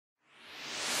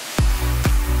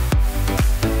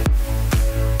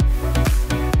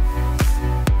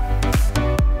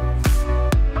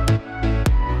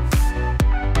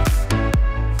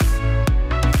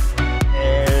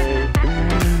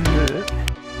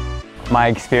My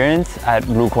experience at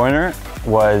Blue Corner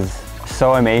was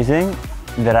so amazing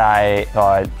that I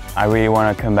thought I really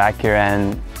want to come back here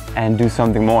and do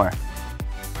something more.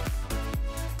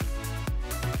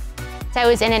 So I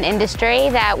was in an industry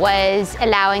that was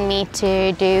allowing me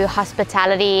to do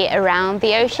hospitality around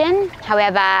the ocean.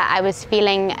 However, I was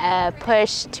feeling a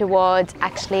push towards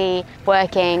actually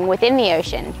working within the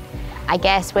ocean. I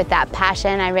guess with that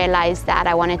passion, I realized that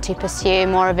I wanted to pursue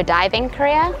more of a diving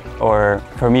career. Or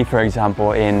for me, for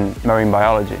example, in marine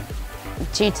biology.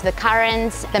 Due to the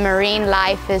currents, the marine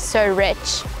life is so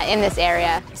rich in this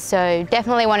area. So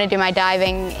definitely want to do my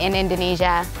diving in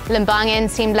Indonesia. Lembongan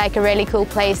seemed like a really cool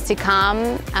place to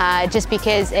come, just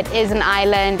because it is an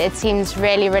island, it seems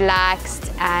really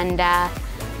relaxed, and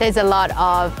there's a lot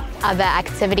of other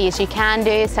activities you can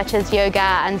do, such as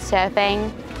yoga and surfing.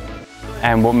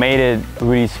 And what made it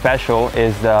really special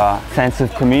is the sense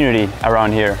of community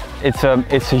around here. It's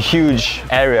a huge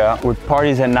area with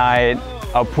parties at night,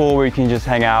 a pool where you can just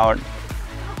hang out,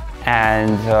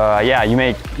 and yeah, you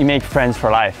make friends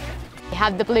for life. We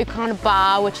have the Blue Corner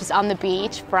bar, which is on the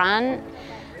beach front,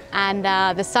 and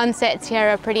the sunsets here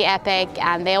are pretty epic,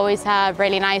 and they always have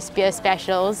really nice beer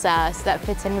specials, so that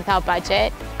fits in with our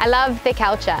budget. I love the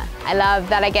culture. I love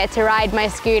that I get to ride my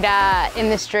scooter in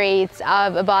the streets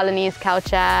of a Balinese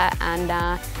culture, and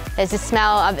there's a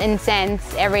smell of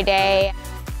incense every day.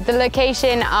 The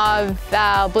location of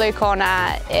Blue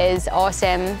Corner is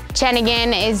awesome.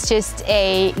 Chanigan is just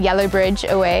a yellow bridge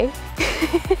away.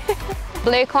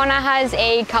 Blue Corner has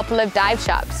a couple of dive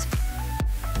shops.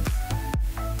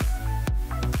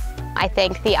 I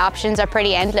think the options are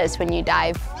pretty endless when you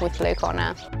dive with Blue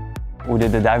Corner. We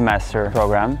did the Divemaster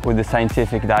program with the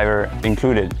scientific diver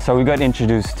included. So we got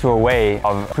introduced to a way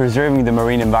of preserving the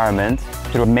marine environment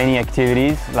through many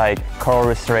activities like coral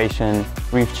restoration,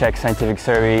 reef check scientific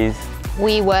surveys.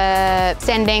 We were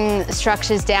sending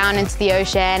structures down into the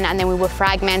ocean, and then we were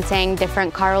fragmenting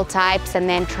different coral types and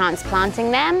then transplanting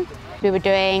them. We were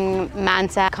doing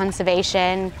manta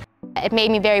conservation. It made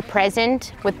me very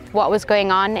present with what was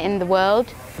going on in the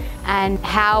world and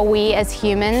how we as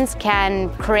humans can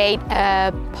create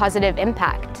a positive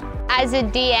impact. As a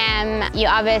DM, you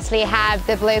obviously have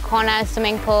the Blue Corner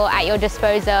swimming pool at your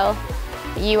disposal.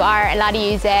 You are allowed to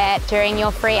use it during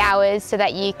your free hours so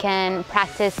that you can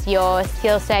practice your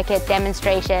skill circuit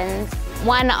demonstrations.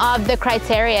 One of the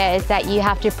criteria is that you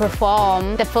have to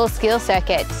perform the full skill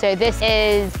circuit. So this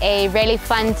is a really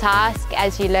fun task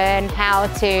as you learn how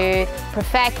to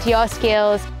perfect your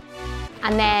skills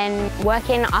and then work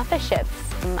in office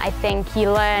shifts. I think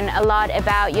you learn a lot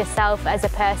about yourself as a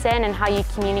person and how you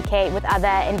communicate with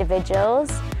other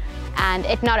individuals. And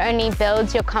it not only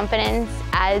builds your confidence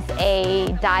as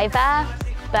a diver,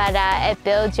 but it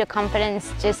builds your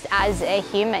confidence just as a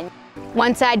human.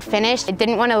 Once I'd finished, I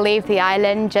didn't want to leave the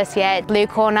island just yet. Blue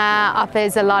Corner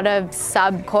offers a lot of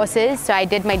sub-courses, so I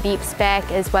did my deep spec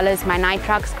as well as my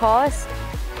nitrox course.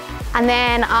 And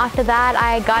then after that,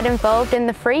 I got involved in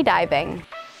the freediving.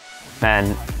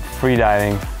 Man,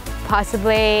 freediving.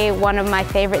 Possibly one of my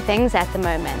favorite things at the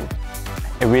moment.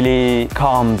 It really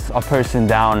calms a person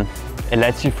down. It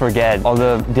lets you forget all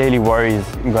the daily worries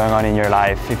going on in your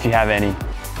life, if you have any.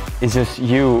 It's just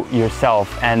you,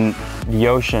 yourself, and the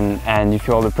ocean, and you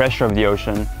feel all the pressure of the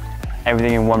ocean,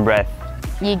 everything in one breath.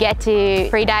 You get to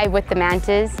freedive with the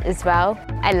mantas as well.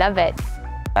 I love it.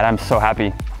 And I'm so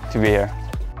happy to be here.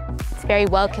 It's very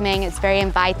welcoming, it's very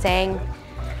inviting,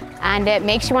 and it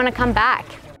makes you want to come back.